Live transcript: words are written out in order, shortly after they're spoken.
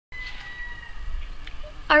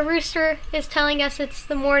Our rooster is telling us it's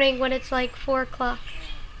the morning when it's like 4 o'clock.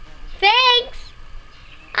 Thanks!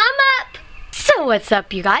 I'm up! So what's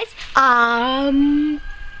up, you guys?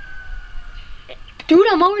 Dude,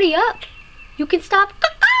 I'm already up. You can stop.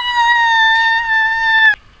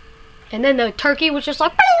 And then the turkey was just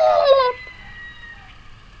like,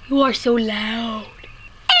 you are so loud.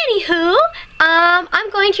 Anywho, I'm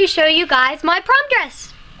going to show you guys my prom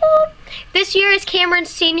dress. This year is Cameron's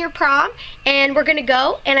senior prom, and we're gonna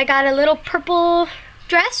go, and I got a little purple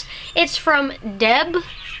dress. It's from Deb,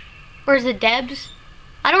 or is it Deb's?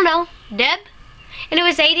 I don't know, Deb. And it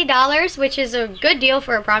was $80, which is a good deal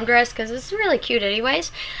for a prom dress, because it's really cute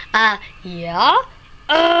anyways. Yeah.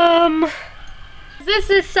 This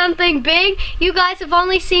is something big. You guys have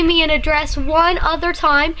only seen me in a dress one other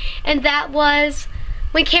time, and that was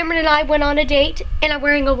when Cameron and I went on a date, and I'm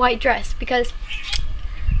wearing a white dress, because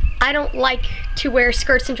I don't like to wear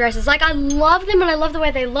skirts and dresses. Like, I love them and I love the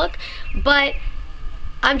way they look, but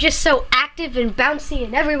I'm just so active and bouncy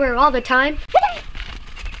and everywhere all the time.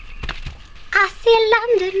 I see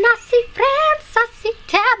London, I see France, I see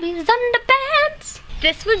Tabby's underpants.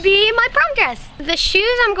 This would be my prom dress. The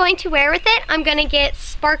shoes I'm going to wear with it, I'm gonna get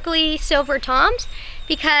sparkly silver Toms,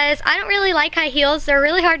 because I don't really like high heels. They're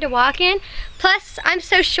really hard to walk in. Plus, I'm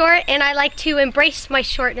so short and I like to embrace my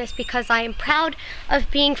shortness because I am proud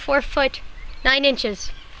of being 4 foot 9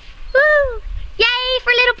 inches. Woo! Yay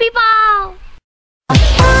for little people!